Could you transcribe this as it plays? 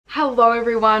Hello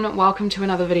everyone, welcome to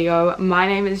another video. My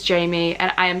name is Jamie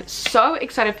and I am so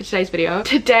excited for today's video.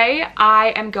 Today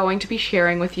I am going to be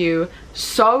sharing with you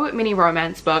so many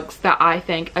romance books that I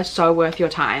think are so worth your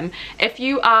time. If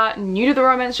you are new to the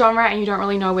romance genre and you don't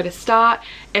really know where to start,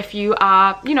 if you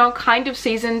are, you know, kind of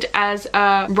seasoned as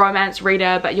a romance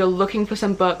reader but you're looking for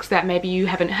some books that maybe you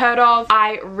haven't heard of,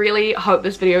 I really hope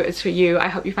this video is for you. I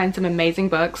hope you find some amazing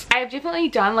books. I have definitely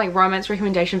done like romance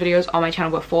recommendation videos on my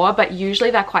channel before, but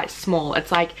usually they're quite small.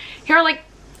 It's like, here are like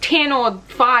 10 or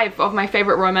 5 of my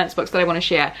favorite romance books that I want to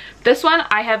share. This one,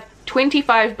 I have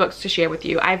 25 books to share with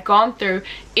you. I've gone through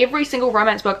every single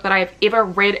romance book that I have ever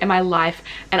read in my life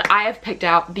and I have picked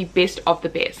out the best of the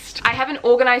best. I haven't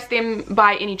organized them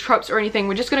by any tropes or anything.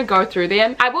 We're just going to go through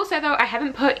them. I will say though, I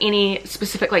haven't put any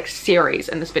specific like series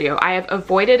in this video. I have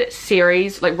avoided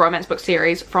series, like romance book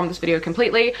series, from this video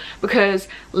completely, because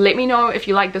let me know if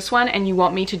you like this one and you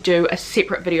want me to do a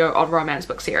separate video of romance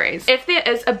book series. If there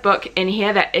is a book in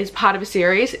here that is part of a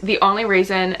series, the only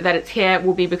reason that it's here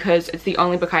will be because it's the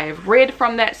only book I have read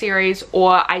from that series,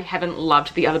 or I haven't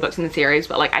loved the other books in the series,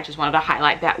 but like I just wanted to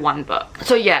highlight that one book.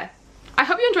 So yeah, I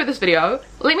hope you enjoyed this video.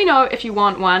 Let me know if you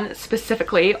want one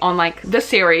specifically on like the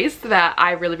series that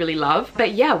I really love.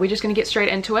 But yeah, we're just gonna get straight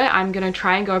into it. I'm gonna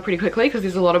try and go pretty quickly because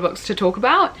there's a lot of books to talk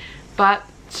about, but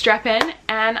strap in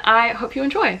and I hope you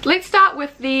enjoy. Let's start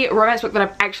with the romance book that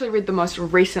I've actually read the most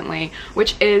recently,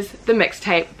 which is The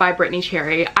Mixtape by Brittany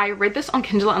Cherry. I read this on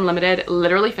Kindle Unlimited,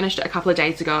 literally finished it a couple of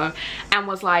days ago, and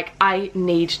was like, I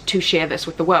need to share this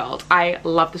with the world. I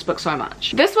love this book so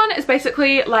much. This one is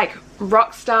basically like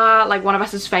rock star, like One of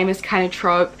Us is Famous kind of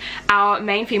trope. Our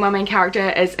main female main character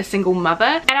is a single mother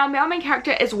and our male main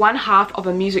character is one half of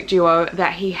a music duo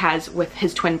that he has with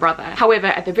his twin brother. However,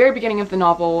 at the very beginning of the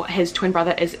novel, his twin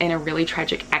brother is in a really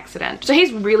tragic accident. So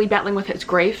he's really battling with his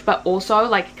grief, but also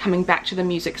like coming back to the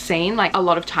music scene like a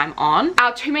lot of time on.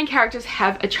 Our two main characters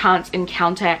have a chance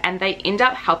encounter and they end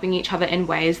up helping each other in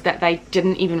ways that they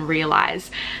didn't even realize.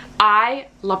 I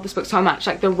love this book so much.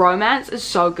 Like the romance is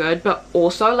so good, but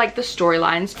also like the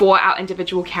storylines for our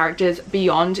individual characters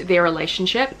beyond their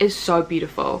relationship is so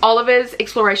beautiful. Oliver's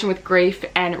exploration with grief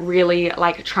and really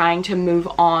like trying to move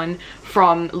on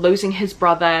from losing his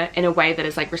brother in a way that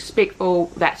is like respectful,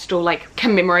 that still like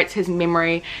commemorates his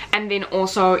memory. And then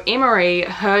also Emery,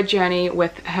 her journey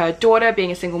with her daughter,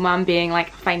 being a single mom, being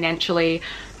like financially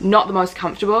not the most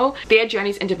comfortable. Their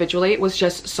journeys individually was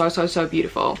just so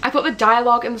beautiful. I thought the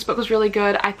dialogue in this book was really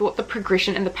good. I thought the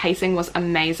progression and the pacing was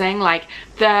amazing. Like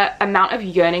the amount of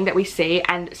yearning that we see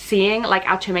and seeing like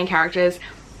our two main characters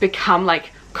become like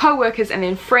co-workers and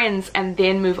then friends and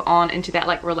then move on into that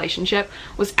like relationship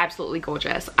was absolutely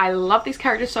gorgeous. I love these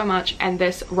characters so much and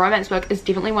this romance book is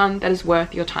definitely one that is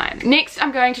worth your time. Next,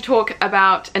 I'm going to talk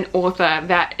about an author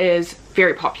that is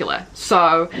very popular.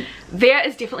 So there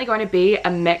is definitely going to be a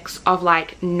mix of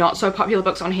like not so popular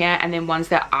books on here and then ones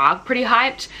that are pretty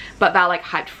hyped, but they're like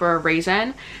hyped for a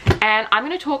reason. And I'm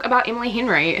going to talk about Emily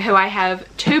Henry, who I have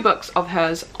 2 books of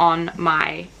hers on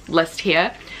my list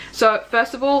here. So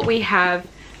first of all, we have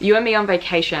You and Me on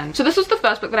Vacation. So this was the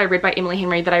first book that I read by Emily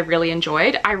Henry that I really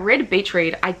enjoyed. I read Beach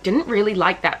Read. I didn't really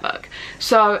like that book.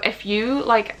 So if you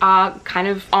like are kind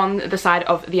of on the side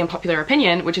of the unpopular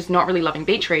opinion, which is not really loving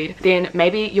Beach Read, then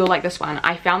maybe you'll like this one.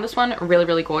 I found this one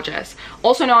really gorgeous.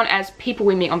 Also known as People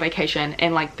We Meet on Vacation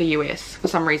in like the US for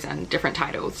some reason, different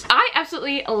titles. I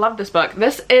absolutely love this book.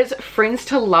 This is Friends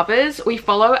to Lovers. We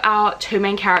follow our two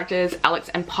main characters, Alex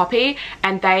and Poppy,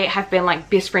 and they have been like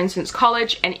best friends since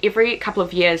college, and every couple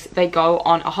of years they go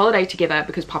on a holiday together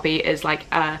because Poppy is like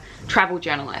a travel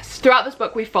journalist. Throughout this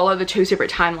book we follow the 2 separate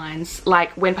timelines,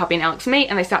 like when Poppy and Alex meet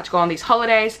and they start to go on these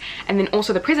holidays, and then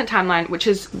also the present timeline, which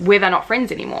is where they're not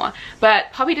friends anymore.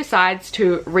 But Poppy decides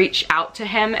to reach out to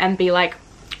him and be like,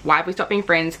 why have we stopped being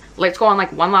friends? Let's go on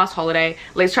like one last holiday.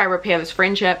 Let's try to repair this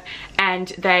friendship. And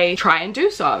they try and do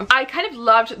so. I kind of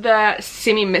loved the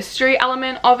semi-mystery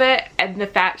element of it and the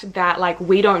fact that like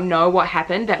we don't know what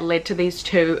happened that led to these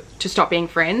two to stop being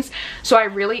friends. So I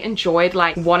really enjoyed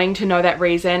like wanting to know that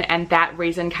reason and that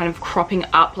reason kind of cropping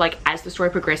up like as the story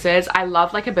progresses. I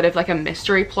love like a bit of like a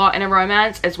mystery plot in a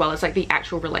romance as well as like the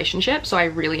actual relationship. So I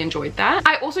really enjoyed that.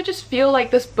 I also just feel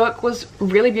like this book was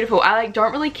really beautiful. I like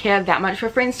don't really care that much for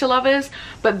Friends to Lovers,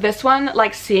 but this one,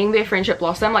 like seeing their friendship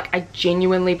blossom, like I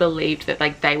genuinely believed that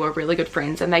like they were really good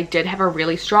friends and they did have a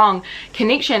really strong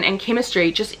connection and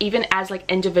chemistry, just even as like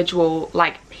individual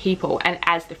like people and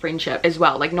as the friendship as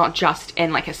well, like not just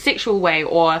in like a sexual way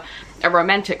or a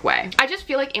romantic way. I just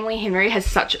feel like Emily Henry has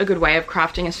such a good way of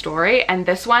crafting a story, and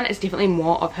this one is definitely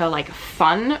more of her like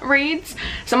fun reads.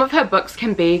 Some of her books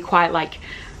can be quite like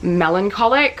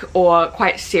melancholic or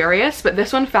quite serious, but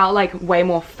this one felt like way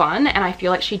more fun, and I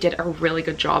feel like she did a really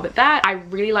good job at that. I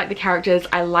really liked the characters.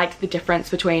 I liked the difference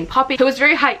between Poppy, who was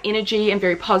very high energy and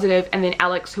very positive, and then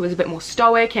Alex, who was a bit more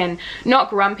stoic and not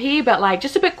grumpy, but like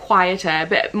just a bit quieter, a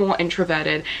bit more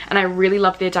introverted, and I really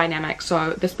loved their dynamic.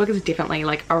 So this book is definitely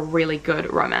like a really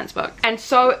good romance book. And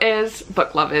so is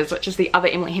Book Lovers, which is the other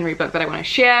Emily Henry book that I want to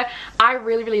share. I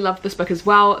really loved this book as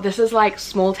well. This is like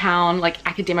small town, like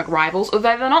academic rivals,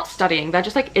 although they're not studying, they're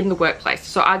just like in the workplace.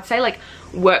 So I'd say like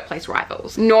workplace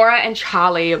rivals. Nora and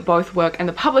Charlie both work in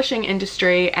the publishing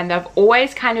industry, and they've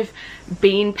always kind of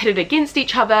been pitted against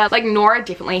each other. Like Nora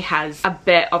definitely has a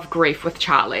bit of grief with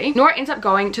Charlie. Nora ends up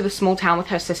going to the small town with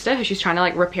her sister, who she's trying to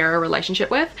like repair a relationship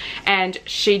with, and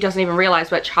she doesn't even realize,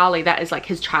 but Charlie, that is like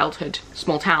his childhood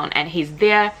small town, and he's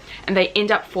there, and they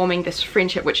end up forming this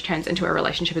friendship which turns into a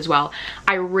relationship as well.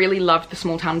 I really loved the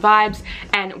small town vibes,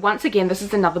 and once again this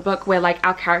is another book where like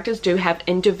our characters do have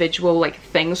individual like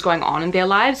things going on in their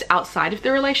lives outside of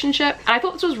the relationship, and I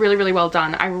thought this was really well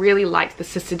done. I really liked the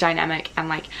sister dynamic and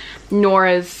like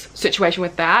Nora's situation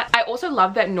with that. I also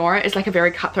love that Nora is like a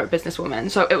very cutthroat businesswoman,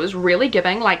 so it was really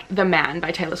giving like The Man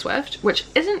by Taylor Swift, which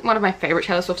isn't one of my favorite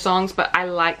Taylor Swift songs, but I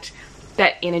liked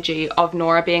that energy of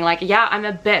Nora being like, yeah, I'm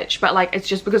a bitch, but like it's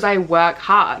just because I work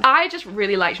hard. I just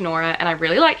really liked Nora, and I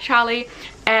really liked Charlie,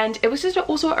 and it was just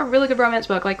also a really good romance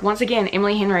book. Like once again,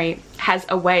 Emily Henry has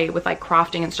a way with like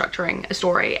crafting and structuring a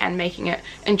story and making it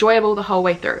enjoyable the whole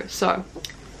way through. So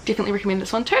definitely recommend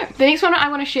this one too. The next one I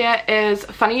want to share is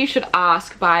Funny You Should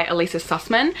Ask by Elisa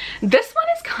Sussman. This one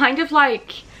is kind of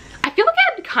like, I feel like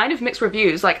I had kind of mixed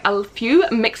reviews, like a few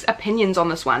mixed opinions on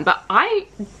this one, but I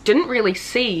didn't really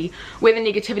see where the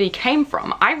negativity came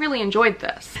from. I really enjoyed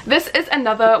this. This is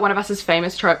another One of Us is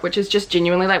Famous trope, which is just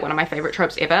genuinely like one of my favorite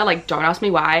tropes ever. Like don't ask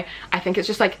me why. I think it's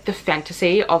just like the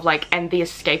fantasy of like, and the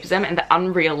escapism and the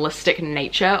unrealistic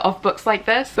nature of books like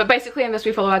this. But basically in this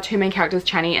we follow our two main characters,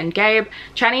 Chani and Gabe.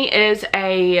 Chani is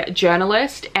a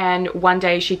journalist, and one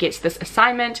day she gets this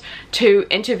assignment to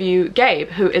interview Gabe,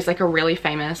 who is like a really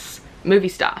famous movie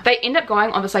star. They end up going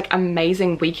on this like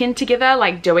amazing weekend together,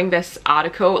 like doing this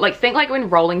article. Like think like when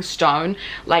Rolling Stone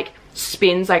like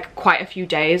spends like quite a few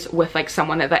days with like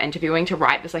someone that they're interviewing to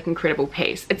write this like incredible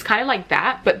piece. It's kind of like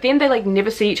that, but then they like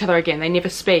never see each other again, they never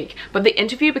speak, but the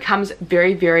interview becomes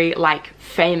very like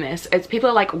famous. It's people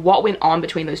are like, what went on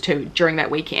between those two during that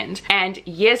weekend? And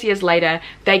years later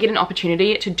they get an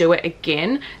opportunity to do it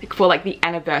again for like the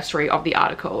anniversary of the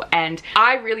article, and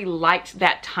I really liked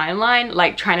that timeline,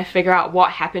 like trying to figure out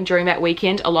what happened during that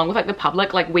weekend along with like the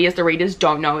public, like we as the readers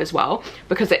don't know as well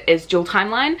because it is dual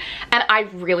timeline, and I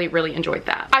really enjoyed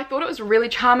that. I thought it was really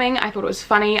charming. I thought it was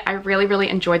funny. I really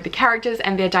enjoyed the characters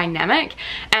and their dynamic,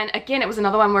 and again it was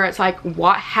another one where it's like,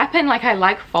 what happened? Like I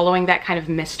like following that kind of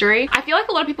mystery. I feel like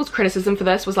a lot of people's criticism for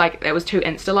this was like it was too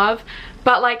insta love,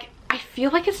 but like I feel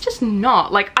like it's just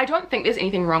not. Like I don't think there's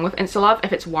anything wrong with insta love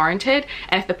if it's warranted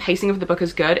and if the pacing of the book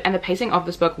is good, and the pacing of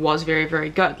this book was very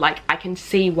good. Like I can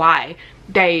see why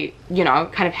they, you know,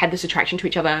 kind of had this attraction to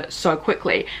each other so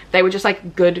quickly. They were just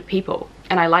like good people,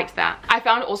 and I liked that. I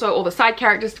found also all the side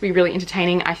characters to be really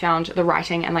entertaining. I found the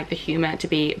writing and like the humor to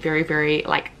be very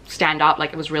like stand up,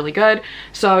 like it was really good.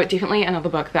 So definitely another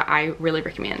book that I really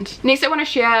recommend. Next I want to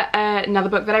share another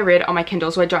book that I read on my Kindle,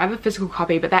 so I don't have a physical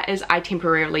copy, but that is I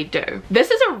Temporarily Do.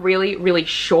 This is a really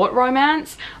short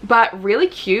romance, but really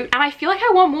cute, and I feel like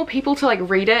I want more people to like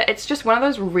read it. It's just one of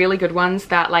those really good ones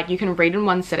that like you can read in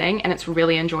one sitting and it's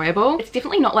really enjoyable. It's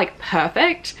definitely not like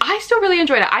perfect. I still really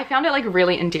enjoyed it. I found it like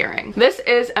really endearing. This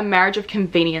is a marriage of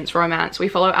convenience romance. We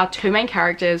follow our two main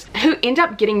characters who end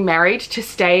up getting married to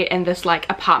stay in this like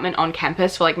apartment on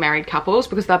campus for like married couples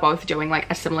because they're both doing like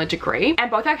a similar degree, and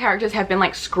both our characters have been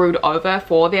like screwed over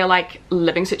for their like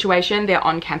living situation, their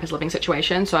on-campus living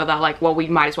situation, so they're like, well, we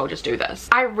might as well just do this.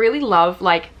 I really love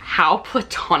like how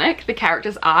platonic the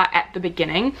characters are at the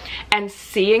beginning, and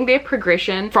seeing their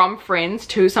progression from friends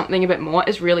to something a bit more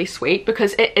is really sweet,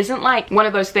 because it isn't like one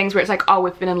of those things where it's like, oh,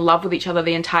 we've been in love with each other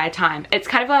the entire time. It's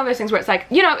kind of one of those things where it's like,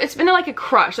 you know, it's been like a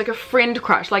crush, like a friend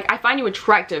crush. Like I find you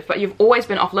attractive, but you've always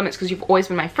been off limits because you've always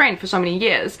been my friend for so many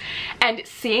years. And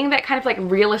seeing that kind of like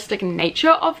realistic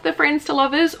nature of the friends to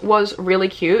lovers was really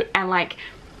cute and like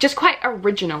just quite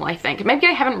original, I think. Maybe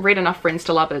I haven't read enough friends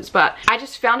to lovers, but I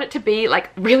just found it to be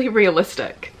like really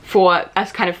realistic for a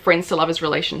kind of friends to lovers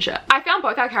relationship. I found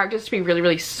found both our characters to be really,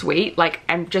 really sweet, like,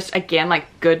 and just again, like,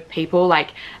 good people,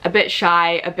 like a bit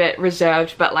shy, a bit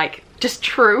reserved, but like just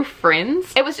true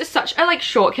friends. It was just such a like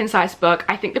short, concise book.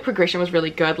 I think the progression was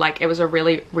really good. Like, it was a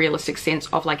really realistic sense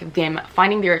of like them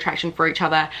finding their attraction for each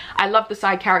other. I love the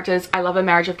side characters. I love a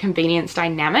marriage of convenience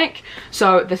dynamic.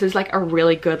 So this is like a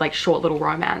really good like short little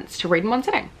romance to read in one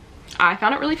sitting. I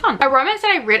found it really fun. A romance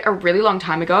that I read a really long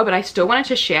time ago, but I still wanted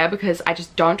to share because I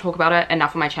just don't talk about it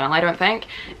enough on my channel, I don't think,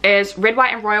 is Red,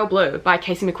 White and Royal Blue by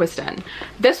Casey McQuiston.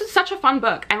 This was such a fun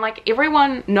book, and like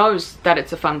everyone knows that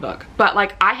it's a fun book, but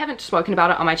like I haven't spoken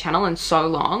about it on my channel in so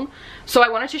long, so I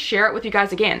wanted to share it with you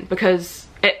guys again because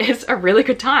it is a really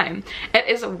good time. It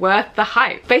is worth the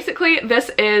hype. Basically, this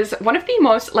is one of the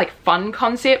most like fun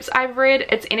concepts I've read.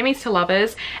 It's enemies to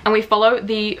lovers, and we follow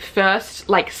the first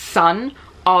like son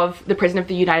of the President of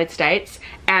the United States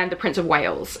and the Prince of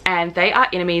Wales, and they are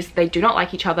enemies. They do not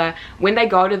like each other. When they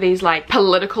go to these like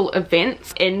political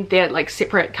events in their like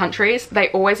separate countries,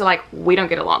 they always are like, we don't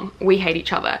get along, we hate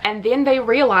each other. And then they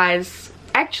realize,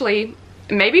 actually,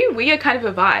 maybe we are kind of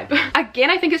a vibe. Again,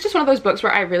 I think it's just one of those books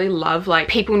where I really love like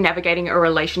people navigating a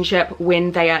relationship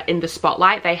when they are in the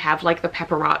spotlight. They have like the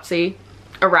paparazzi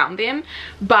around them,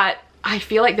 but I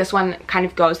feel like this one kind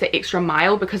of goes the extra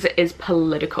mile because it is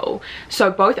political.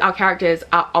 So both our characters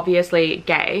are obviously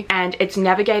gay, and it's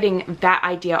navigating that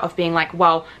idea of being like,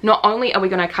 well, not only are we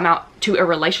going to come out to a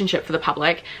relationship for the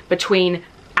public between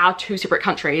our two separate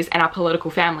countries and our political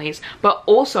families, but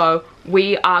also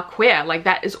we are queer. Like,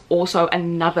 that is also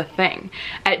another thing.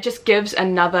 It just gives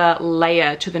another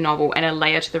layer to the novel and a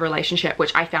layer to the relationship,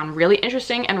 which I found really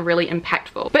interesting and really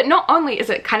impactful. But not only is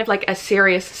it kind of like a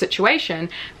serious situation,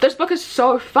 this book is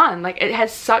so fun. Like, it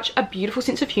has such a beautiful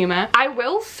sense of humor. I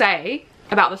will say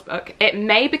about this book, it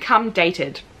may become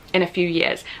dated in a few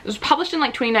years. It was published in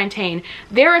like 2019.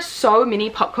 There are so many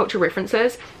pop culture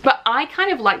references, but I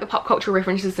kind of like the pop culture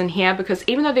references in here because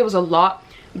even though there was a lot,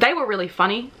 they were really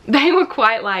funny. They were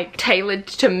quite like tailored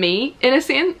to me in a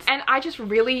sense, and I just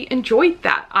really enjoyed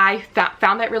that. I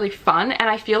found that really fun, and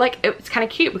I feel like it's kind of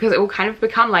cute because it will kind of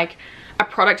become like a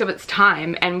product of its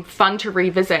time and fun to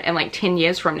revisit in like 10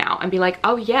 years from now and be like,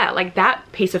 oh yeah, like that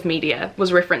piece of media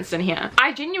was referenced in here.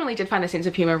 I genuinely did find the sense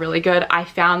of humor really good. I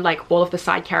found like all of the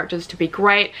side characters to be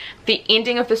great. The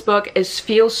ending of this book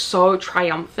feels so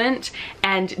triumphant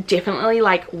and definitely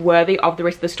like worthy of the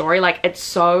rest of the story. Like, it's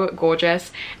so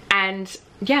gorgeous, and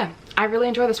yeah, I really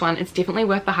enjoy this one. It's definitely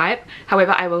worth the hype.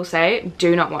 However, I will say,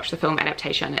 do not watch the film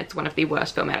adaptation. It's one of the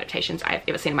worst film adaptations I've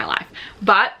ever seen in my life.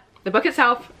 But the book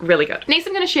itself, really good. Next,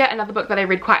 I'm going to share another book that I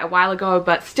read quite a while ago,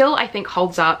 but still I think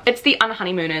holds up. It's The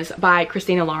Unhoneymooners by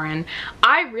Christina Lauren.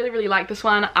 I really, really like this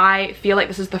one. I feel like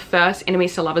this is the first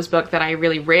enemies to lovers book that I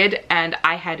really read, and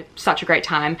I had such a great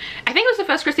time. I think it was the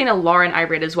first Christina Lauren I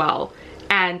read as well.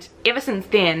 And ever since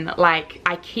then, like,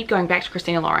 I keep going back to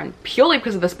Christina Lauren purely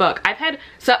because of this book. I've had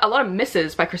a lot of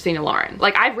misses by Christina Lauren.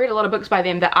 Like, I've read a lot of books by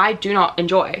them that I do not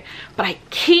enjoy, but I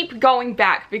keep going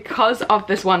back because of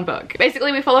this one book.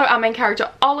 Basically, we follow our main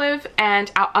character Olive and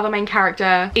our other main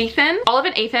character Ethan. Olive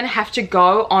and Ethan have to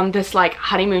go on this like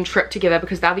honeymoon trip together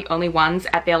because they're the only ones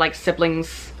at their like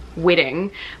siblings' wedding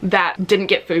that didn't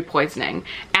get food poisoning,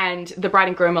 and the bride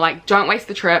and groom are like, don't waste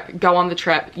the trip, go on the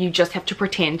trip, you just have to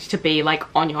pretend to be like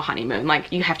on your honeymoon, like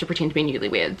you have to pretend to be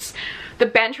newlyweds. The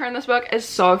banter in this book is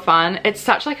so fun. It's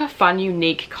such like a fun,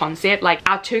 unique concept, like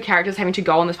our two characters having to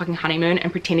go on this fucking honeymoon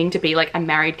and pretending to be like a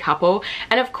married couple.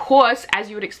 And of course, as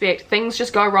you would expect, things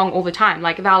just go wrong all the time.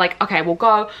 Like, they're like, okay, we'll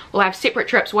go, we'll have separate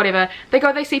trips, whatever. They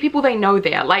go, they see people they know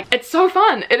there. Like, it's so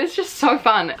fun. It is just so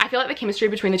fun. I feel like the chemistry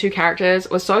between the two characters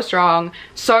was so strong,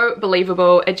 so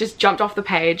believable. It just jumped off the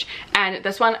page. And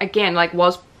this one, again, like,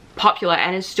 was popular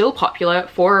and is still popular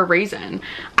for a reason.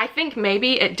 I think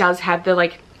maybe it does have the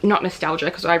like, not nostalgia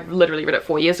because I literally read it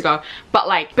 4 years ago, but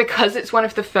like, because it's one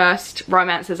of the first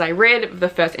romances I read, the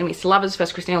first enemies to lovers,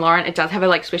 first Christina Lauren, it does have a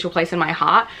like special place in my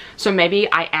heart. So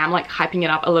maybe I am like hyping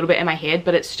it up a little bit in my head,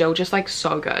 but it's still just like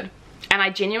so good. And I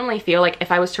genuinely feel like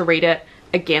if I was to read it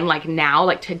again, like now,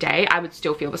 like today, I would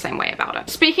still feel the same way about it.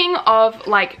 Speaking of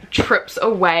like trips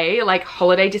away, like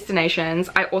holiday destinations,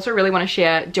 I also really want to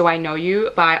share Do I Know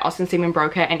You by Austin Seaman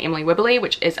Broker and Emily Wibberley,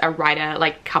 which is a writer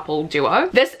like couple duo.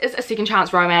 This is a second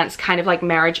chance romance, kind of like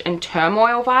marriage in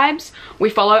turmoil vibes. We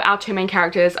follow our two main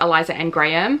characters, Eliza and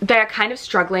Graham. They are kind of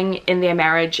struggling in their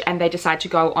marriage and they decide to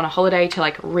go on a holiday to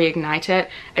like reignite it.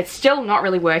 It's still not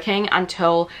really working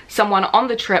until someone on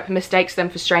the trip mistakes them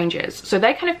for strangers. So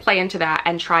they kind of play into that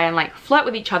and try and like flirt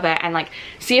with each other and like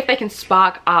see if they can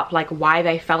spark up like why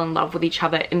they fell in love with each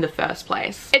other in the first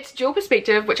place. It's dual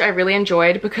perspective, which I really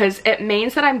enjoyed because it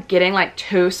means that I'm getting like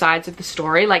two sides of the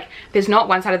story. Like there's not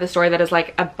one side of the story that is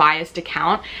like a biased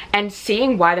account, and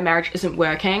seeing why the marriage isn't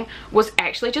working was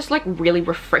actually just like really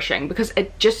refreshing because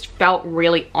it just felt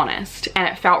really honest and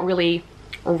it felt really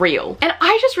real, and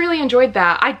I just really enjoyed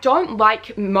that. I don't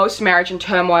like most marriage in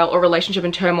turmoil or relationship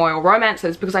in turmoil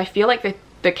romances because I feel like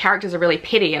the characters are really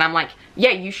petty, and I'm like, yeah,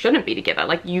 you shouldn't be together,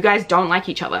 like you guys don't like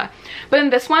each other. But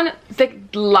in this one, the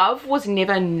love was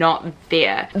never not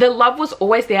there. The love was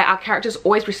always there. Our characters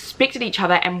always respected each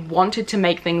other and wanted to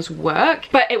make things work,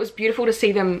 but it was beautiful to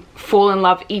see them fall in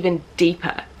love even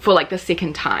deeper for like the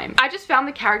second time. I just found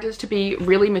the characters to be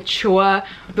really mature.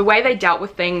 The way they dealt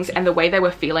with things and the way they were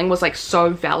feeling was like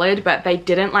so valid, but they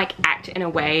didn't like act in a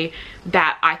way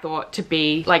that I thought to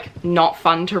be like not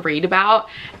fun to read about.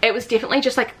 It was definitely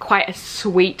just like quite a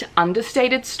sweet,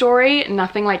 understated story,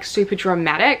 nothing like super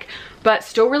dramatic, but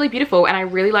still really beautiful, and I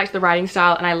really liked the writing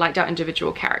style and I liked our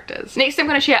individual characters. Next I'm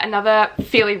going to share another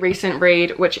fairly recent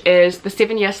read, which is The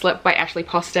 7-Year Slip by Ashley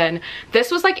Poston. This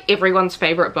was like everyone's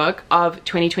favorite book of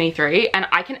 2023, and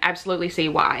I can absolutely see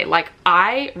why. Like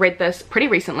I read this pretty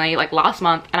recently, like last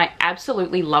month, and I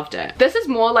absolutely loved it. This is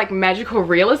more like magical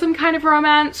realism kind of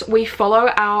romance. We follow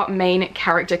our main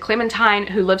character Clementine,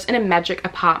 who lives in a magic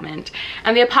apartment,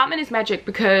 and the apartment is magic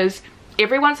because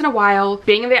every once in a while,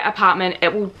 being in their apartment,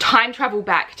 it will time travel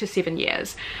back to 7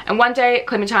 years. And one day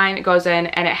Clementine goes in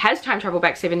and it has time travel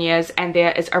back 7 years, and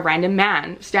there is a random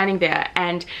man standing there,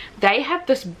 and they have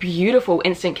this beautiful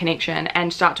instant connection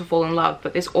and start to fall in love.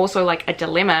 But there's also like a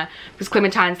dilemma because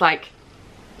Clementine's like,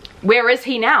 where is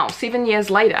he now 7 years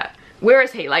later? Where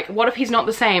is he? Like, what if he's not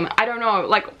the same? I don't know.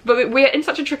 Like, but we're in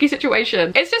such a tricky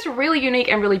situation. It's just really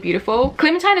unique and really beautiful.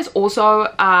 Clementine has also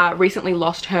recently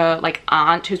lost her like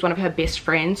aunt, who's one of her best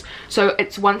friends. So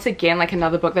it's once again like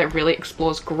another book that really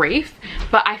explores grief.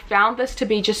 But I found this to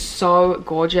be just so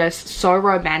gorgeous, so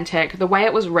romantic. The way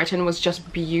it was written was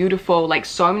just beautiful. Like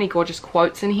so many gorgeous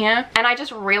quotes in here. And I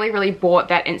just really bought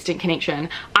that instant connection.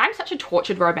 I'm such a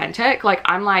tortured romantic. Like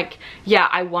I'm like, yeah,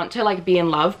 I want to like be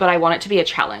in love, but I want it to be a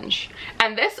challenge.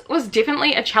 And this was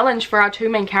definitely a challenge for our two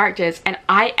main characters, and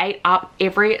I ate up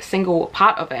every single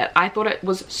part of it. I thought it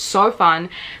was so fun,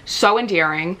 so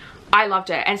endearing. I loved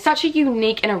it, and such a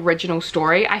unique and original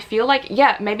story. I feel like,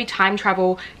 yeah, maybe time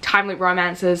travel, time loop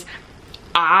romances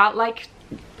are like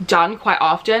done quite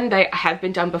often. They have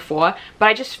been done before, but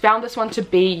I just found this one to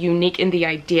be unique in the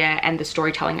idea and the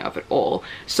storytelling of it all.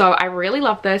 So I really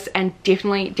love this, and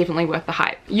definitely worth the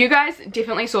hype. You guys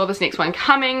definitely saw this next one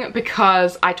coming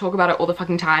because I talk about it all the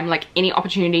fucking time. Like any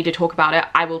opportunity to talk about it,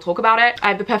 I will talk about it. I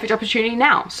have the perfect opportunity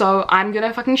now, so I'm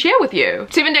gonna fucking share with you.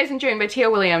 7 Days in June by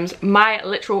Tia Williams, my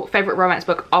literal favorite romance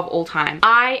book of all time.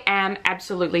 I am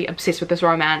absolutely obsessed with this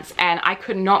romance, and I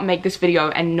could not make this video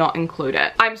and not include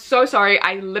it. I'm so sorry,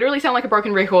 I literally sound like a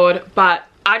broken record, but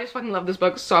I just fucking love this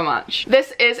book so much.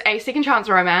 This is a second chance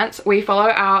romance. We follow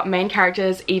our main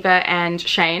characters, Eva and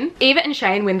Shane. Eva and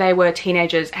Shane, when they were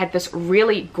teenagers, had this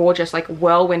really gorgeous like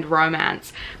whirlwind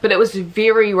romance, but it was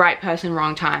very right person,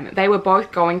 wrong time. They were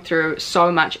both going through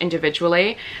so much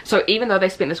individually, so even though they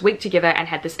spent this week together and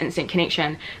had this instant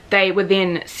connection, they were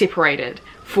then separated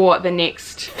for the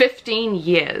next 15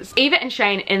 years. Eva and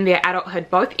Shane in their adulthood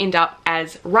both end up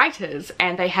as writers,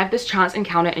 and they have this chance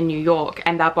encounter in New York,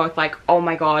 and they're both like, oh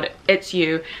my god, it's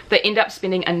you. They end up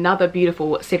spending another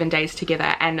beautiful 7 days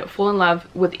together and fall in love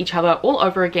with each other all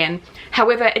over again.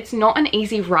 However, it's not an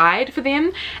easy ride for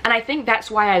them, and I think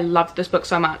that's why I loved this book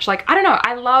so much. Like, I don't know,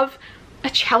 I love a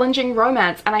challenging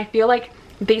romance, and I feel like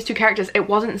these two characters, it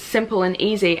wasn't simple and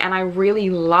easy, and I really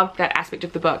loved that aspect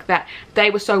of the book, that they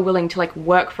were so willing to like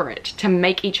work for it, to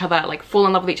make each other like fall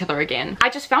in love with each other again. I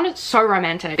just found it so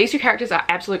romantic. These two characters are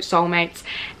absolute soulmates,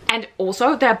 and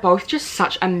also they're both just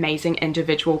such amazing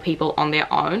individual people on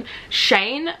their own.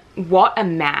 Shane, what a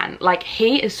man. Like,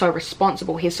 he is so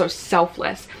responsible, he's so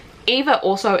selfless. Eva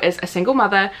also is a single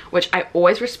mother, which I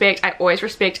always respect. I always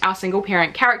respect our single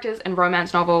parent characters in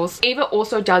romance novels. Eva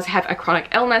also does have a chronic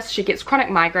illness. She gets chronic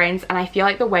migraines, and I feel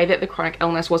like the way that the chronic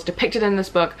illness was depicted in this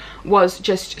book was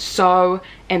just so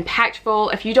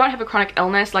impactful. If you don't have a chronic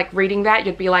illness, like reading that,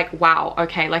 you'd be like, wow,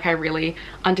 okay, like I really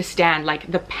understand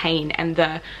like the pain and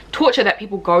the torture that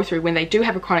people go through when they do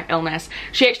have a chronic illness.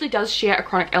 She actually does share a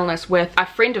chronic illness with a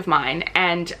friend of mine,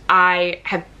 and I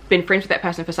have been friends with that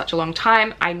person for such a long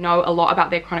time. I know a lot about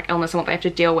their chronic illness and what they have to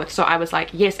deal with, so I was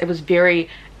like, yes, it was very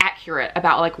accurate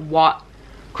about like what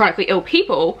chronically ill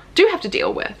people do have to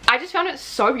deal with. I just found it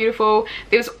so beautiful.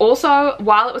 There was also,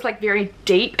 while it was like very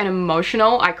deep and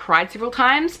emotional, I cried several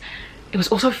times, it was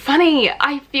also funny.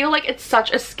 I feel like it's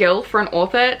such a skill for an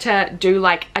author to do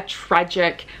like a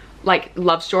tragic like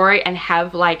love story and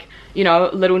have like, you know,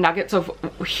 little nuggets of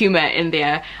humor in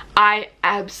there. I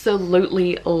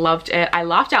absolutely loved it. I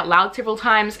laughed out loud several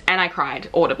times and I cried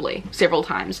audibly several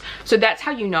times. So that's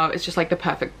how you know it's just like the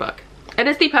perfect book. It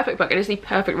is the perfect book. It is the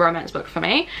perfect romance book for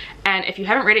me. And if you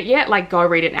haven't read it yet, like go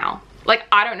read it now. Like,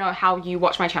 I don't know how you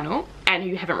watch my channel and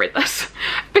you haven't read this,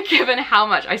 but given how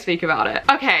much I speak about it.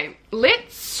 Okay,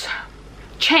 let's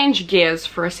change gears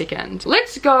for a second.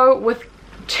 Let's go with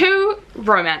 2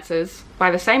 romances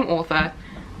by the same author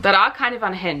that are kind of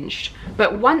unhinged.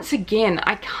 But once again,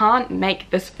 I can't make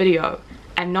this video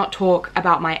and not talk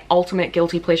about my ultimate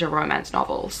guilty pleasure romance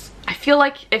novels. I feel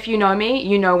like if you know me,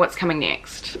 you know what's coming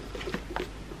next.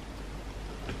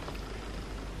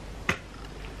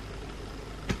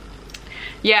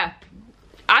 Yeah,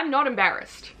 I'm not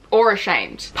embarrassed or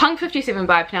ashamed. Punk 57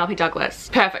 by Penelope Douglas.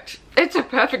 Perfect. It's a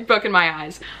perfect book in my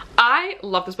eyes. I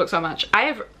love this book so much. I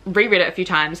have reread it a few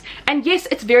times, and yes,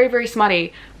 it's very, very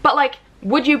smutty, but like,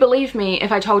 would you believe me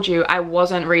if I told you I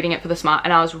wasn't reading it for the smut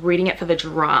and I was reading it for the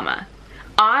drama?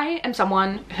 I am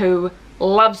someone who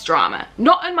loves drama.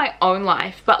 Not in my own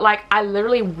life, but like, I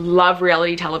literally love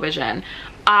reality television.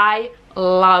 I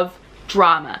love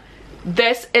drama.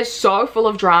 This is so full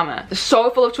of drama,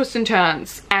 so full of twists and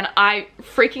turns, and I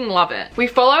freaking love it. We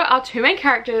follow our 2 main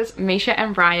characters, Misha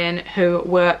and Ryan, who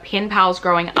were pen pals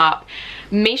growing up.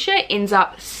 Misha ends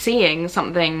up seeing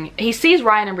something. He sees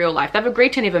Ryan in real life. They've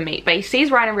agreed to never meet, but he sees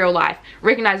Ryan in real life,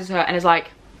 recognizes her, and is like,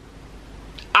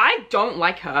 I don't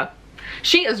like her.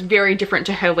 She is very different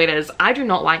to her letters. I do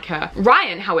not like her.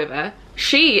 Ryan, however,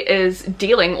 she is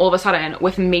dealing all of a sudden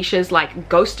with Misha's like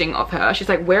ghosting of her. She's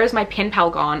like, where is my pen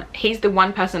pal gone? He's the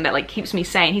one person that like keeps me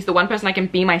sane. He's the one person I can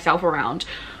be myself around.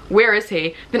 Where is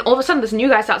he? Then all of a sudden this new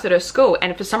guy starts at her school,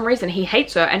 and for some reason he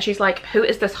hates her, and she's like, who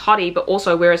is this hottie? But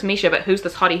also, where is Misha? But who's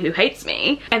this hottie who hates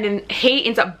me? And then he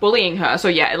ends up bullying her. So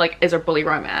yeah, it like is a bully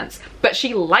romance, but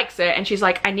she likes it, and she's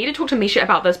like, I need to talk to Misha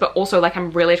about this, but also like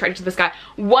I'm really attracted to this guy.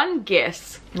 One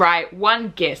guess, right?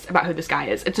 One guess about who this guy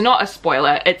is. It's not a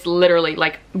spoiler. It's literally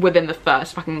like within the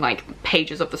first fucking like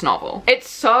pages of this novel. It's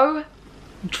so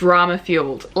drama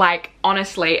fueled. Like,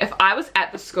 honestly, if I was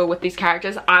at the school with these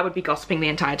characters, I would be gossiping the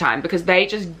entire time because they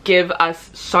just give us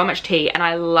so much tea, and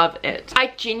I love it.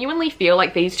 I genuinely feel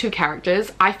like these 2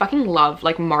 characters, I fucking love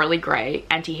like morally grey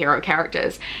anti-hero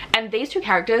characters, and these 2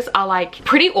 characters are like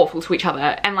pretty awful to each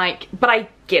other, and like, but I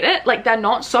get it. Like, they're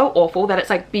not so awful that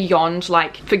it's like beyond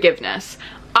like forgiveness.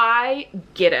 I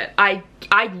get it.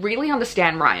 I really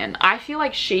understand Ryan. I feel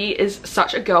like she is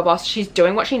such a girl boss. She's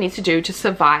doing what she needs to do to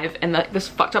survive in this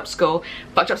fucked up school,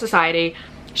 fucked up society.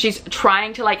 She's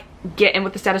trying to like get in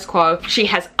with the status quo. She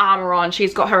has armor on.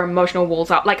 She's got her emotional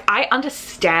walls up. Like, I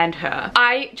understand her.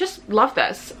 I just love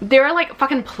this. There are like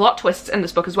fucking plot twists in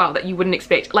this book as well that you wouldn't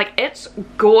expect. Like, it's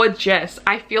gorgeous.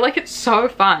 I feel like it's so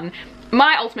fun.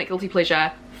 My ultimate guilty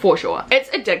pleasure, for sure. It's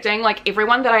addicting. Like,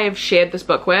 everyone that I have shared this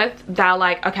book with, they're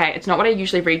like, okay, it's not what I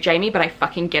usually read, Jamie, but I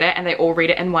fucking get it, and they all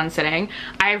read it in one sitting.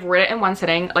 I've read it in one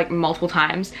sitting like multiple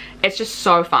times. It's just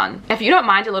so fun. If you don't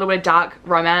mind a little bit of dark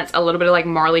romance, a little bit of like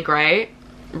morally grey,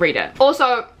 read it.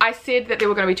 Also, I said that there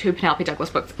were going to be 2 Penelope Douglas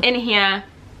books in here.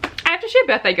 I have to share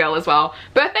Birthday Girl as well.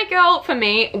 Birthday Girl for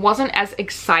me wasn't as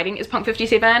exciting as Punk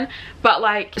 57, but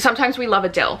like, sometimes we love a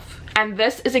DILF. And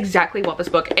this is exactly what this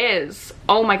book is.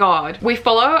 Oh my god. We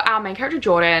follow our main character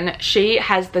Jordan. She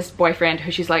has this boyfriend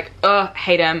who she's like, ugh,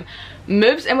 hate him.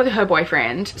 Moves in with her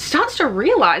boyfriend. Starts to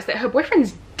realize that her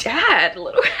boyfriend's dad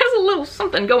has a little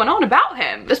something going on about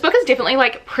him. This book is definitely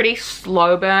like pretty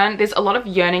slow burn. There's a lot of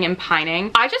yearning and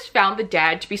pining. I just found the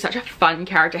dad to be such a fun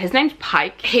character. His name's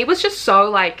Pike. He was just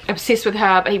so like obsessed with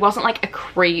her, but he wasn't like a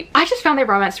creep. I just found their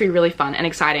romance to be really fun and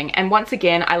exciting. And once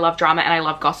again, I love drama and I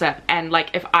love gossip. And like,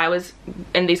 if I was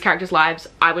in these characters' lives,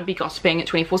 I would be gossiping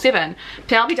 24/7.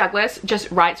 Penelope Douglas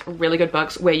just writes really good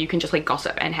books where you can just like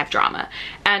gossip and have drama.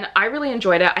 And I really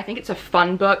enjoyed it. I think it's a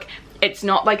fun book. It's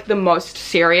not like the most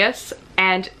serious,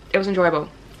 and it was enjoyable.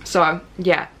 So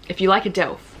yeah, if you like a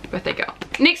DILF, Birthday Girl.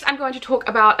 Next, I'm going to talk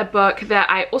about a book that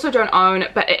I also don't own,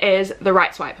 but it is The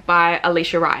Right Swipe by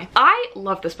Alicia Rai. I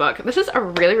love this book. This is a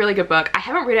really, really good book. I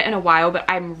haven't read it in a while, but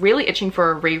I'm really itching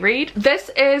for a reread. This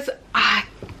is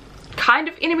kind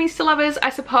of enemies to lovers, I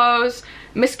suppose,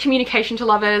 miscommunication to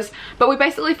lovers, but we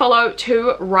basically follow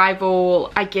 2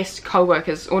 rival, I guess,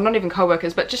 co-workers, or not even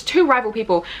co-workers, but just 2 rival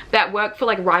people that work for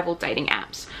like rival dating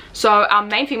apps. So our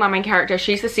main female main character,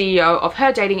 she's the CEO of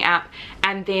her dating app,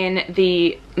 and then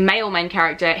the male main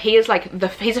character, he is like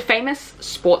he's a famous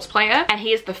sports player, and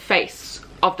he is the face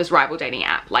of this rival dating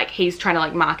app. Like, he's trying to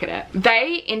like market it.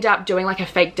 They end up doing like a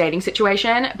fake dating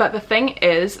situation, but the thing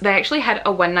is they actually had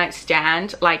a one night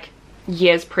stand like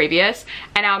years previous,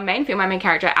 and our main female main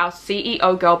character, our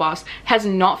CEO girl boss, has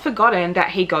not forgotten that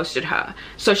he ghosted her.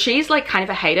 So she's like kind of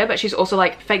a hater, but she's also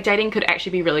like, fake dating could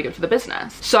actually be really good for the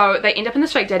business. So they end up in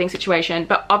this fake dating situation,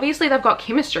 but obviously they've got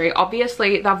chemistry.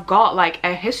 Obviously they've got like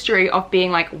a history of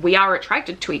being like, we are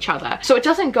attracted to each other. So it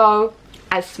doesn't go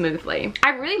as smoothly.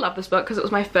 I really love this book because it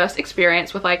was my first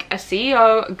experience with like a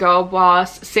CEO, girl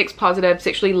boss, sex positive,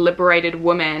 sexually liberated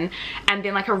woman, and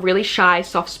then like a really shy,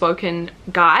 soft-spoken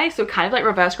guy. So kind of like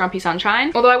reverse Grumpy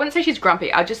Sunshine. Although I wouldn't say she's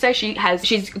grumpy, I'd just say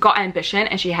she's got ambition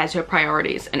and she has her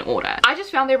priorities in order. I just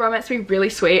found their romance to be really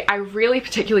sweet. I really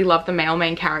particularly love the male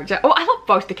main character. Oh, I love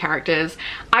both the characters.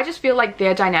 I just feel like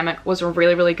their dynamic was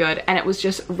really, really good, and it was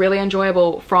just really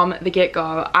enjoyable from the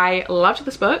get-go. I loved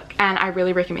this book and I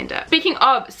really recommend it. Speaking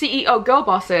of CEO girl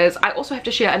bosses, I also have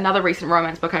to share another recent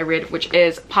romance book I read, which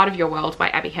is Part of Your World by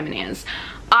Abby Jimenez.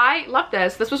 I love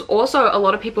this. This was also a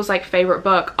lot of people's like favorite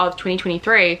book of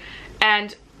 2023,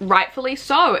 and rightfully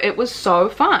so. It was so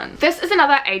fun. This is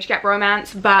another age gap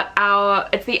romance, but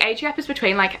it's the age gap is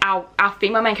between like our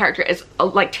female main character is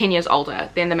like 10 years older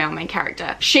than the male main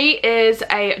character. She is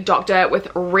a doctor with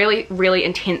really, really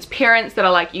intense parents that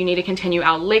are like, you need to continue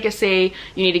our legacy,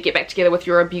 you need to get back together with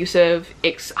your abusive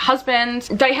ex-husband.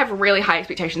 They have really high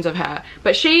expectations of her,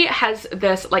 but she has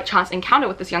this like chance encounter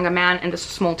with this younger man in this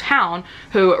small town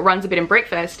who runs a bed and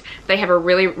breakfast. They have a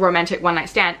really romantic one night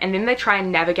stand, and then they try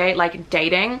and navigate like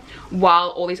dating while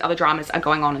all these other dramas are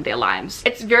going on in their lives.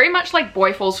 It's very much like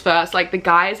boy falls first. Like, the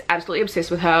guy is absolutely obsessed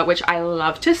with her, which I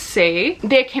love to see.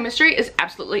 Their chemistry is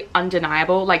absolutely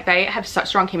undeniable. Like, they have such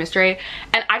strong chemistry,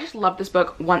 and I just love this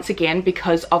book once again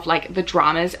because of like the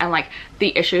dramas and like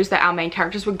the issues that our main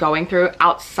characters were going through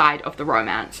outside of the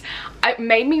romance. It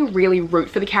made me really root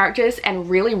for the characters and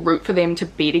really root for them to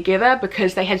be together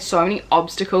because they had so many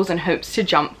obstacles and hoops to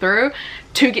jump through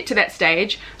to get to that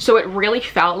stage. So it really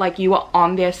felt like you were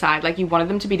on their side, like you wanted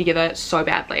them to be together so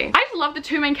badly. I love the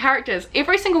two main characters.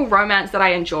 Every single romance that I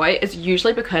enjoy is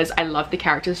usually because I love the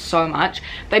characters so much.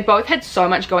 They both had so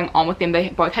much going on with them. They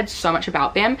both had so much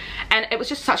about them, and it was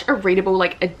just such a readable,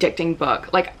 like addicting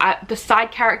book. Like the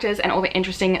side characters and all the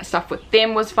interesting stuff with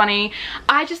them was funny.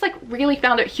 I just like really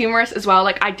found it humorous as well.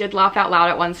 Like, I did laugh out loud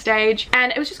at one stage,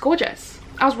 and it was just gorgeous.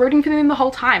 I was rooting for them the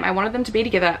whole time. I wanted them to be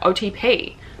together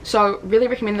OTP. So really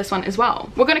recommend this one as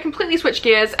well. We're going to completely switch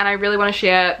gears, and I really want to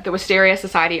share The Wisteria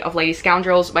Society of Lady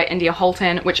Scoundrels by India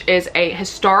Holton, which is a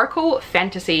historical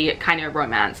fantasy kind of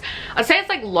romance. I'd say it's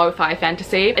like lo-fi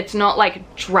fantasy. It's not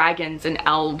like dragons and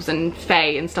elves and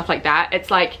fae and stuff like that. It's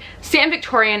like set in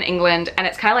Victorian England, and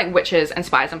it's kind of like witches and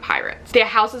spies and pirates. Their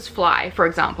houses fly, for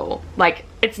example. Like,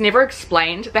 it's never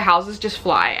explained. The houses just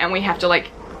fly, and we have to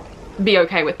like be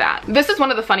okay with that. This is one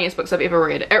of the funniest books I've ever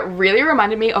read. It really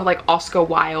reminded me of like Oscar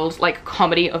Wilde's like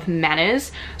comedy of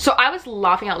manners. So I was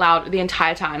laughing out loud the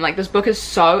entire time. Like, this book is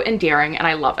so endearing and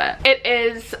I love it. It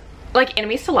is like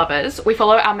enemies to lovers. We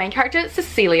follow our main character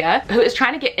Cecilia, who is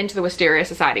trying to get into the Wisteria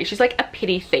Society. She's like a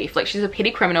petty thief. Like, she's a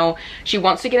petty criminal. She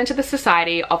wants to get into the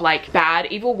society of like bad,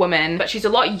 evil women, but she's a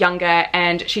lot younger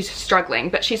and she's struggling.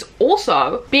 But she's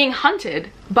also being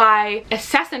hunted by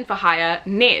assassin for hire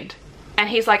Ned. And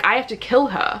he's like, I have to kill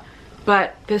her,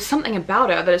 but there's something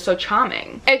about her that is so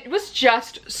charming. It was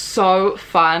just so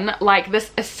fun. Like,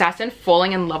 this assassin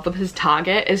falling in love with his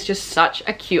target is just such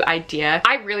a cute idea.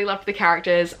 I really loved the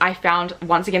characters. I found,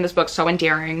 once again, this book so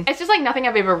endearing. It's just like nothing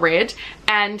I've ever read,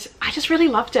 and I just really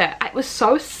loved it. It was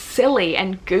so silly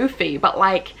and goofy, but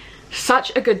like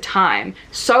such a good time.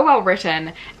 So well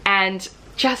written, and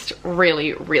just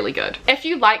really, really good. If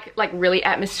you like really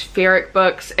atmospheric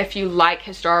books, if you like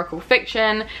historical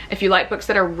fiction, if you like books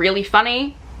that are really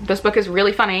funny, this book is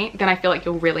really funny, then I feel like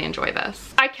you'll really enjoy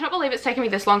this. I cannot believe it's taken me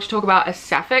this long to talk about a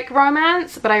sapphic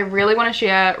romance, but I really want to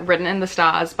share Written in the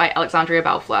Stars by Alexandria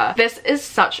Bellfleur. This is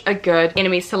such a good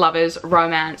enemies to lovers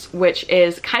romance, which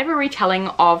is kind of a retelling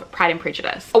of Pride and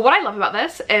Prejudice. What I love about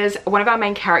this is one of our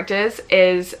main characters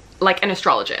is like an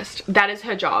astrologist. That is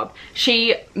her job.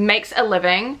 She makes a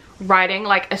living writing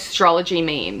like astrology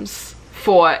memes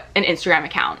for an Instagram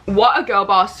account. What a girl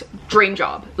boss dream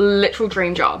job, literal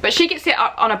dream job. But she gets set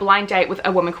up on a blind date with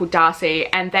a woman called Darcy,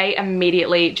 and they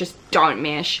immediately just don't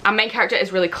mesh. Our main character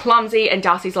is really clumsy, and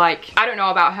Darcy's like, I don't know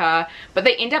about her, but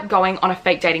they end up going on a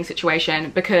fake dating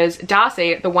situation because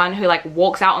Darcy, the one who like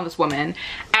walks out on this woman,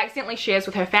 accidentally shares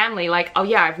with her family like, oh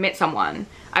yeah, I've met someone.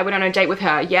 I went on a date with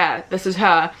her. Yeah, this is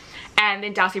her. and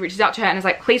then Darcy reaches out to her and is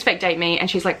like, please fake date me, and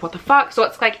she's like, what the fuck? So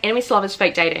it's like enemies to lovers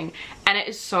fake dating, and it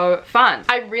is so fun.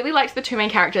 I really liked the two main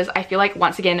characters. I feel like,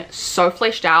 once again, so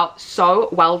fleshed out, so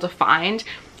well defined,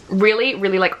 really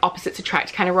like opposites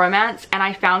attract kind of romance, and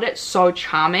I found it so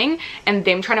charming, and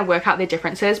them trying to work out their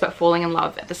differences but falling in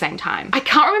love at the same time. I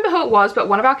can't remember who it was, but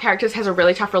one of our characters has a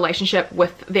really tough relationship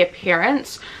with their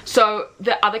parents, so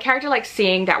the other character, like,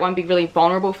 seeing that one be really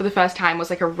vulnerable for the first time was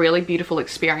like a really beautiful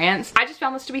experience. I just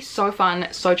found this to be so fun,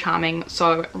 so charming,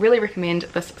 so really recommend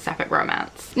this sapphic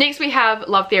romance. Next we have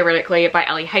Love Theoretically by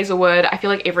Ellie Hazelwood. I feel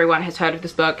like everyone has heard of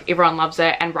this book, everyone loves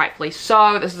it, and rightfully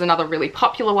so. This is another really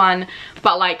popular one,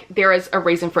 but like, there is a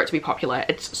reason for it to be popular.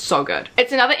 It's so good.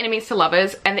 It's another enemies to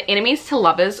lovers, and the enemies to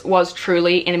lovers was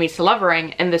truly enemies to lovering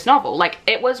in this novel. Like,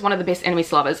 it was one of the best enemies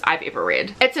to lovers I've ever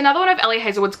read. It's another one of Ellie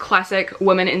Hazelwood's classic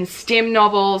women in STEM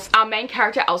novels. Our main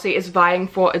character Elsie is vying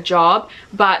for a job,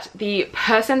 but the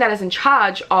person that is in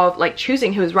charge of like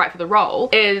choosing who is right for the role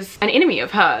is an enemy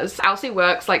of hers. Elsie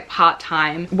works like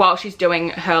part-time while she's doing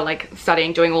her like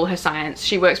studying, doing all her science.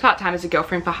 She works part-time as a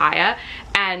girlfriend for hire,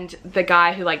 and the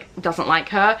guy who like doesn't like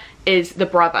her is the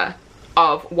brother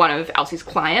of one of Elsie's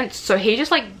clients, so he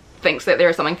just like thinks that there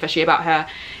is something fishy about her.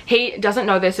 He doesn't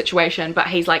know their situation, but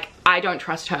he's like, I don't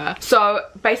trust her. So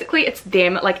basically it's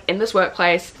them like in this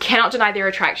workplace, cannot deny their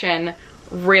attraction.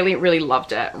 Really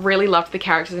loved it. Really loved the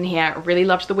characters in here, really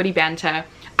loved the witty banter.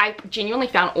 I genuinely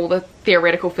found all the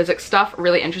theoretical physics stuff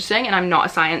really interesting, and I'm not a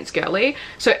science girly.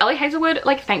 So Ellie Hazelwood,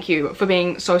 like, thank you for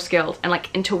being so skilled and like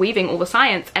interweaving all the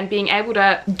science and being able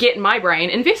to get my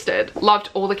brain invested. Loved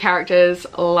all the characters,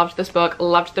 loved this book,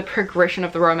 loved the progression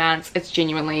of the romance. It's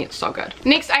genuinely so good.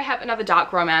 Next I have another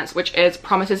dark romance, which is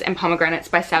Promises and Pomegranates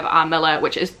by Sav R. Miller,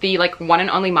 which is the like one and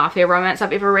only mafia romance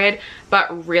I've ever read,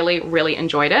 but really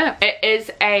enjoyed it. It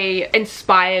is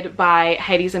inspired by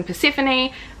Hades and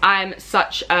Persephone. I'm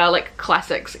such a like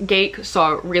classics geek,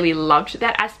 so really loved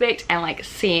that aspect and like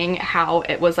seeing how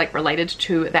it was like related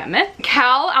to that myth.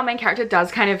 Cal, our main character,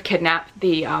 does kind of kidnap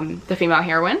the female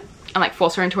heroine and like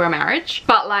force her into a marriage,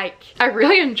 but like I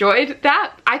really enjoyed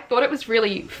that. I thought it was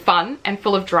really fun and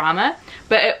full of drama,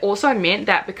 but it also meant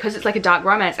that because it's like a dark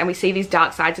romance and we see these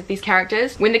dark sides of these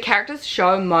characters, when the characters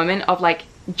show a moment of like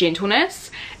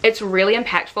gentleness, it's really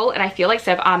impactful, and I feel like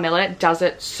Sav R. Miller does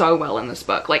it so well in this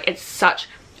book. Like, it's such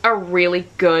a really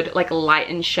good like light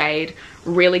and shade,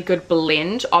 really good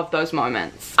blend of those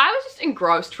moments. I was just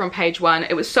engrossed from page one.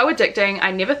 It was so addicting.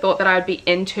 I never thought that I would be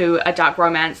into a dark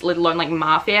romance, let alone like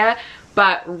mafia,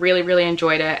 but really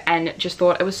enjoyed it and just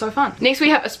thought it was so fun. Next we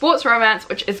have a sports romance,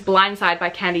 which is Blindside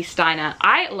by Candy Steiner.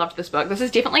 I loved this book. This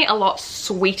is definitely a lot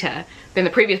sweeter than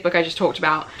the previous book I just talked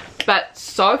about, but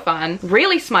so fun,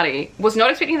 really smutty. Was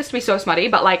not expecting this to be so smutty,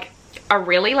 but like a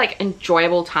really like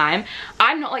enjoyable time.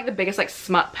 I'm not like the biggest like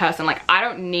smut person. Like, I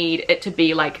don't need it to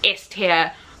be like S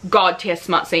tier, god tier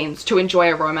smut scenes to enjoy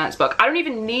a romance book. I don't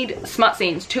even need smut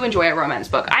scenes to enjoy a romance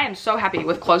book. I am so happy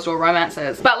with closed door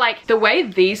romances, but like the way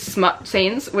these smut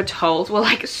scenes were told were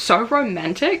like so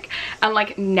romantic and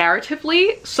like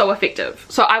narratively so effective.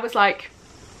 So I was like,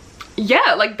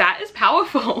 yeah, like that is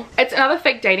powerful. It's another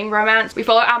fake dating romance. We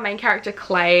follow our main character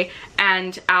Clay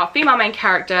and our female main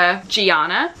character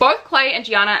Gianna. Both Clay and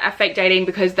Gianna are fake dating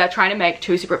because they're trying to make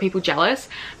two separate people jealous,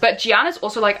 but Gianna's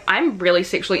also like, I'm really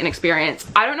sexually inexperienced,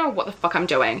 I don't know what the fuck I'm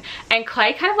doing, and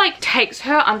Clay kind of like takes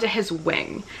her under his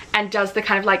wing and does the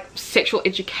kind of like sexual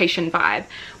education vibe,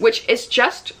 which is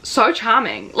just so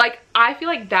charming. Like, I feel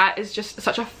like that is just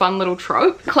such a fun little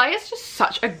trope. Clay is just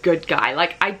such a good guy.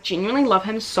 Like, I genuinely love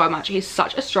him so much. He's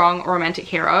such a strong romantic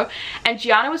hero. And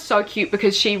Gianna was so cute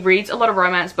because she reads a lot of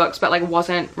romance books but like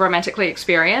wasn't romantically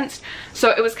experienced. So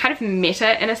it was kind of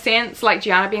meta in a sense, like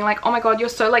Gianna being like, oh my god, you're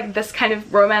so like this kind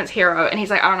of romance hero. And he's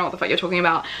like, I don't know what the fuck you're talking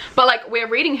about. But like, we're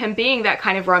reading him being that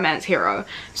kind of romance hero.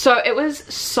 So it was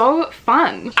so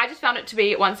fun. I just found it to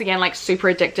be, once again, like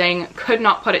super addicting. Could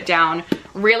not put it down.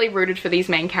 Really rooted for these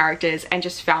main characters and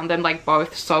just found them like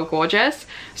both so gorgeous.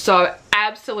 So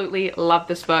absolutely love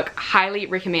this book. Highly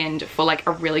recommend for like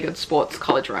a really good sports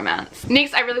college romance.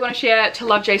 Next, I really want to share To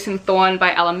Love Jason Thorne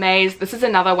by Ella Mays. This is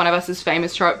another one of us's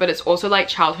famous trope, but it's also like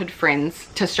childhood friends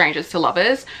to strangers to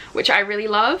lovers, which I really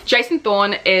love. Jason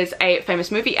Thorne is a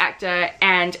famous movie actor,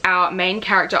 and our main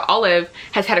character Olive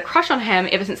has had a crush on him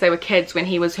ever since they were kids when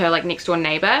he was her like next door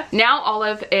neighbor. Now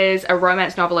Olive is a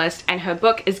romance novelist and her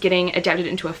book is getting adapted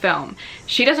into a film.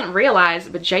 She doesn't realize,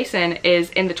 but Jason is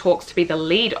in the talks to be the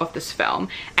lead of this film,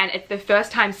 and it's their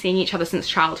first time seeing each other since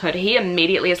childhood. He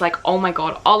immediately is like, oh my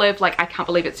god, Olive, like I can't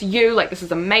believe it's you, like this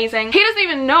is amazing. He doesn't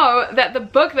even know that the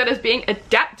book that is being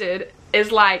adapted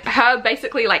is like her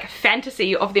basically like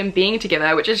fantasy of them being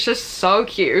together, which is just so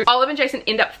cute. Olive and Jason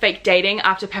end up fake dating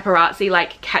after paparazzi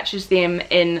like catches them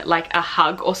in like a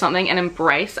hug or something, an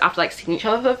embrace after like seeing each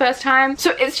other for the first time.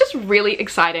 So it's just really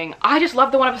exciting. I just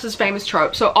love the one of us is famous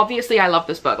trope, so obviously I love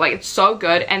this book. Like, it's so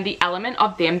good, and the element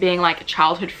of them being like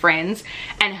childhood friends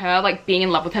and her like being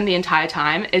in love with him the entire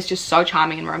time is just so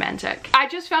charming and romantic. I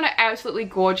just found it absolutely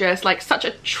gorgeous, like such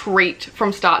a treat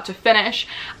from start to finish.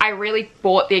 I really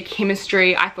bought their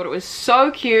chemistry. I thought it was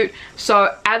so cute,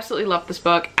 so absolutely loved this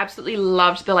book. Absolutely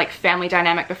loved the like family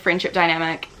dynamic, the friendship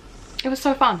dynamic. It was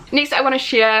so fun. Next I want to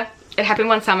share It Happened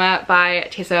One Summer by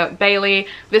Tessa Bailey.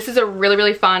 This is a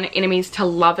really fun enemies to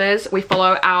lovers. We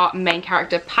follow our main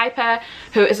character Piper,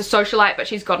 who is a socialite, but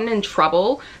she's gotten in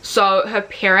trouble. So her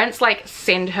parents like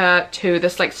send her to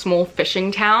this like small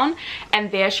fishing town,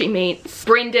 and there she meets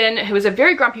Brendan, who is a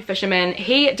very grumpy fisherman.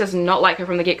 He does not like her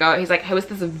from the get-go. He's like, who is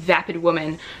this vapid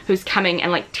woman who's coming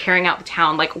and like tearing out the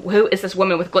town? Like, who is this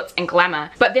woman with glitz and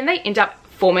glamour? But then they end up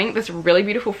forming this really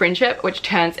beautiful friendship, which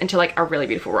turns into like a really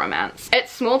beautiful romance.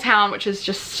 It's small town, which is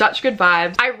just such good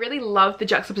vibes. I really love the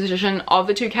juxtaposition of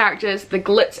the two characters, the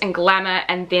glitz and glamour,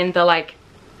 and then the like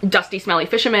dusty smelly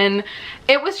fisherman.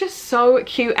 It was just so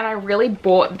cute, and I really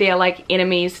bought their like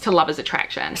enemies to lovers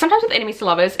attraction. Sometimes with enemies to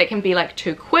lovers it can be like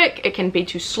too quick, it can be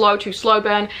too slow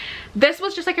burn. This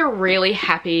was just like a really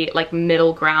happy like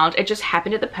middle ground. It just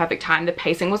happened at the perfect time. The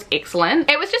pacing was excellent.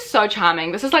 It was just so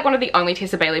charming. This is like one of the only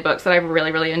Tessa Bailey books that I've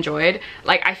really enjoyed.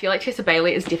 Like, I feel like Tessa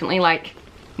Bailey is definitely like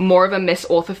more of a miss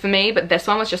author for me, but this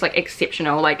one was just like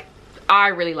exceptional. Like, I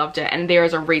really loved it, and there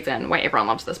is a reason why everyone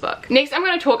loves this book. Next, I'm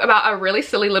going to talk about a really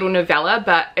silly little novella,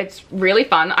 but it's really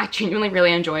fun. I genuinely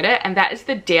really enjoyed it, and that is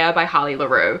The Dare by Harley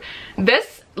LaRue.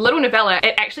 This little novella,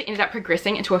 it actually ended up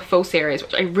progressing into a full series,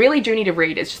 which I really do need to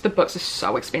read. It's just the books are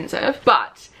so expensive.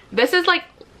 But this is like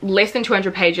less than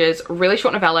 200 pages, really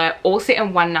short novella, all set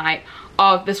in one night,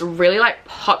 of this really like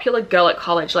popular girl at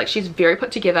college. Like, she's very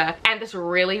put together, and this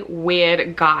really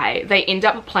weird guy. They end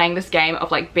up playing this game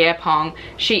of like bear pong.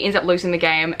 She ends up losing the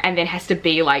game and then has to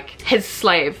be like his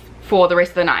slave for the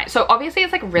rest of the night. So obviously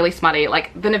it's like really smutty.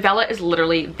 Like, the novella is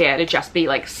literally there to just be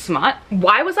like smut.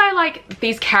 Why was I like,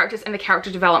 these characters and the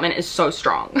character development is so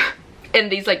strong in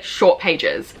these like short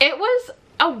pages? It was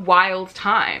a wild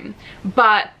time,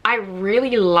 but I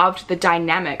really loved the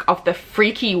dynamic of the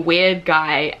freaky weird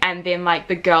guy and then like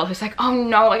the girl who's like, oh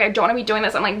no, like I don't want to be doing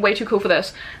this, I'm like way too cool for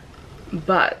this.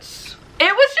 But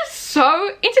it was just so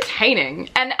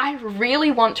entertaining, and I really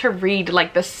want to read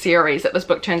like the series that this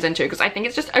book turns into, because I think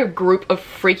it's just a group of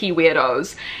freaky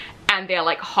weirdos and they're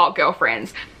like hot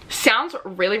girlfriends. Sounds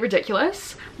really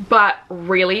ridiculous, but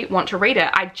really want to read it.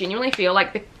 I genuinely feel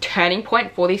like the turning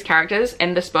point for these characters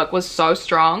in this book was so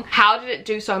strong. How did it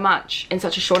do so much in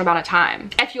such a short amount of time?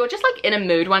 If you're just like in a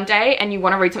mood one day and you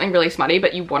want to read something really smutty,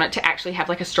 but you want it to actually have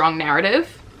like a strong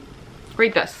narrative,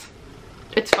 read this.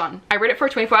 It's fun. I read it for a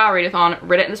 24-hour readathon,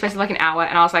 read it in the space of like an hour,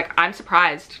 and I was like, I'm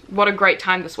surprised. What a great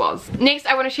time this was. Next,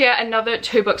 I want to share another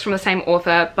 2 books from the same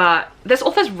author, but this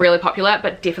author's really popular,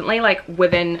 but definitely like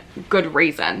within good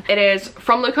reason. It is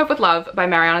From Luke Hope with Love by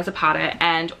Mariana Zapata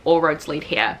and All Roads Lead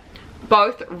Here.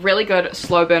 Both really good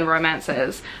slow burn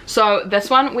romances. So this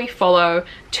one we follow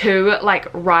 2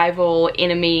 like rival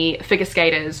enemy figure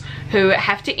skaters who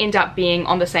have to end up being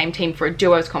on the same team for a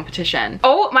duos competition.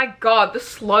 Oh my god, the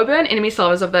slow burn enemies to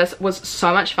lovers of this was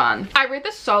so much fun. I read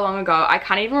this so long ago, I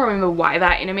can't even remember why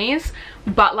they're enemies,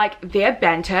 but like their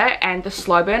banter and the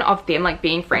slow burn of them like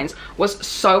being friends was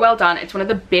so well done. It's one of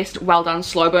the best well done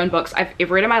slow burn books I've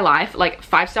ever read in my life. Like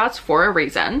 5 stars for a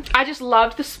reason. I just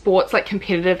loved the sports like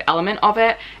competitive element of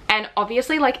it, and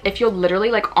obviously like if you're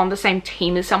literally like on the same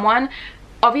team as someone,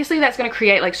 obviously that's going to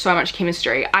create like so much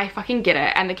chemistry. I fucking get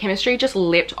it, and the chemistry just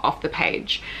leapt off the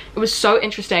page. It was so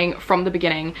interesting from the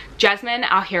beginning. Jasmine,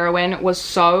 our heroine, was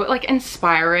so like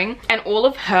inspiring, and all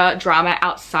of her drama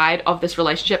outside of this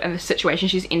relationship and the situation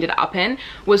she's ended up in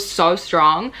was so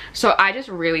strong. So I just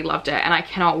really loved it, and I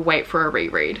cannot wait for a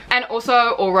reread. And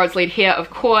also All Roads Lead Here, of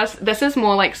course. This is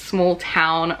more like small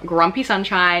town, grumpy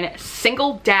sunshine,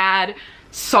 single dad.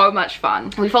 So much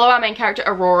fun. We follow our main character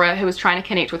Aurora, who is trying to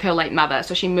connect with her late mother.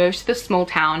 So she moves to this small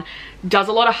town, does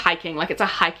a lot of hiking, like it's a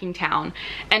hiking town,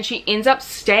 and she ends up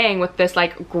staying with this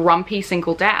like grumpy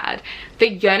single dad. The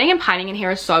yearning and pining in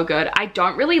here is so good. I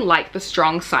don't really like the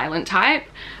strong silent type,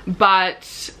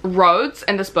 but Rhodes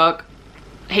in this book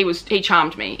he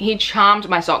charmed me. He charmed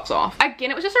my socks off.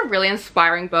 Again, it was just a really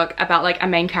inspiring book about like a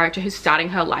main character who's starting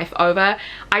her life over.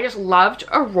 I just loved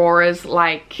Aurora's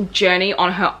like journey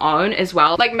on her own as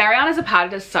well. Like Mariana Zapata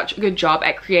does such a good job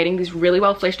at creating these really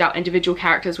well fleshed out individual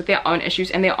characters with their own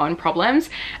issues and their own problems,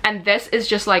 and this is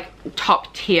just like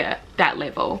top tier that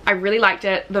level. I really liked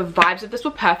it. The vibes of this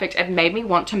were perfect. It made me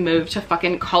want to move to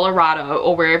fucking Colorado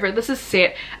or wherever this is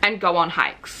set and go on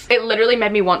hikes. It literally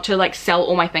made me want to like sell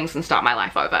all my things and start my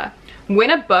life over. When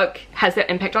a book has that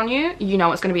impact on you, you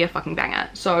know it's going to be a fucking banger.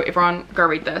 So everyone go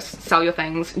read this, sell your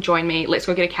things, join me, let's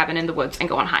go get a cabin in the woods and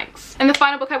go on hikes. And the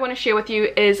final book I want to share with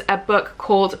you is a book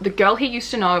called The Girl He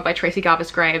Used to Know by Tracy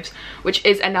Garvis Graves, which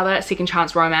is another second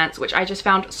chance romance, which I just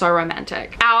found so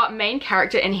romantic. Our main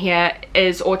character in here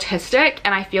is autistic,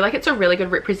 and I feel like it's a really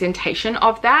good representation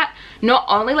of that. Not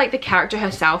only like the character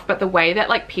herself, but the way that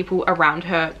like people around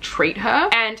her treat her.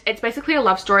 And it's basically a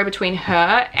love story between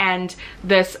her and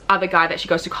this other guy that she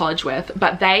goes to college with,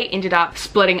 but they ended up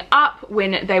splitting up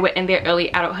when they were in their early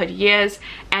adulthood years,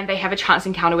 and they have a chance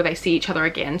encounter where they see each other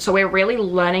again. So we're really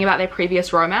learning about their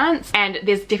previous romance, and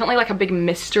there's definitely like a big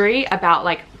mystery about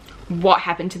like what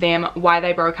happened to them, why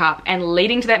they broke up, and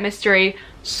leading to that mystery,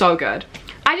 so good.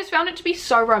 I just found it to be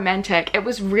so romantic. It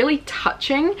was really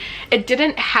touching. It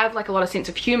didn't have like a lot of sense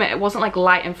of humor. It wasn't like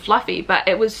light and fluffy, but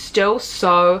it was still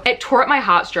so, it tore at my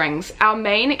heartstrings. Our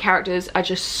main characters are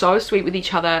just so sweet with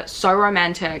each other, so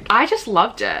romantic. I just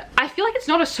loved it. I feel like it's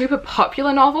not a super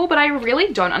popular novel, but I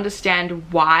really don't understand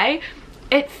why.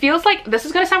 It feels like, this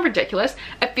is gonna sound ridiculous,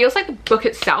 it feels like the book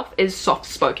itself is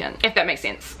soft-spoken, if that makes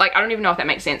sense. Like, I don't even know if that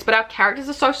makes sense, but our characters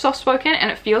are so soft-spoken,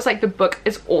 and it feels like the book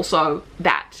is also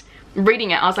that.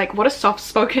 Reading it, I was like, what a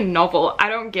soft-spoken novel. I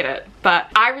don't get it, but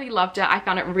I really loved it. I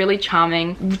found it really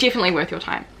charming. Definitely worth your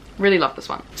time. Really love this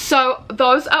one. So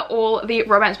those are all the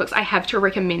romance books I have to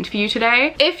recommend for you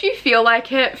today. If you feel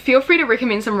like it, feel free to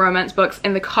recommend some romance books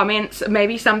in the comments,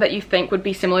 maybe some that you think would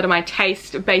be similar to my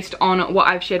taste based on what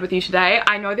I've shared with you today.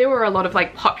 I know there were a lot of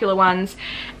like popular ones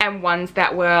and ones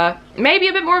that were maybe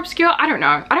a bit more obscure. I don't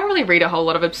know. I don't really read a whole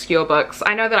lot of obscure books.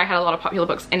 I know that I had a lot of popular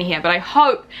books in here, but I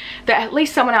hope that at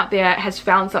least someone out there has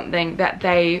found something that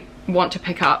they want to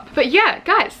pick up. But yeah,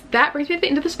 guys, that brings me to the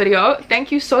end of this video.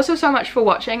 Thank you so much for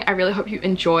watching. I really hope you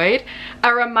enjoyed.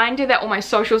 A reminder that all my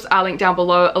socials are linked down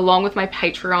below, along with my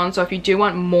Patreon, so if you do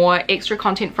want more extra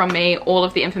content from me, all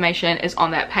of the information is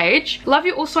on that page. Love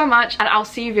you all so much, and I'll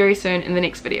see you very soon in the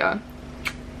next video.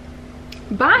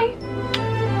 Bye.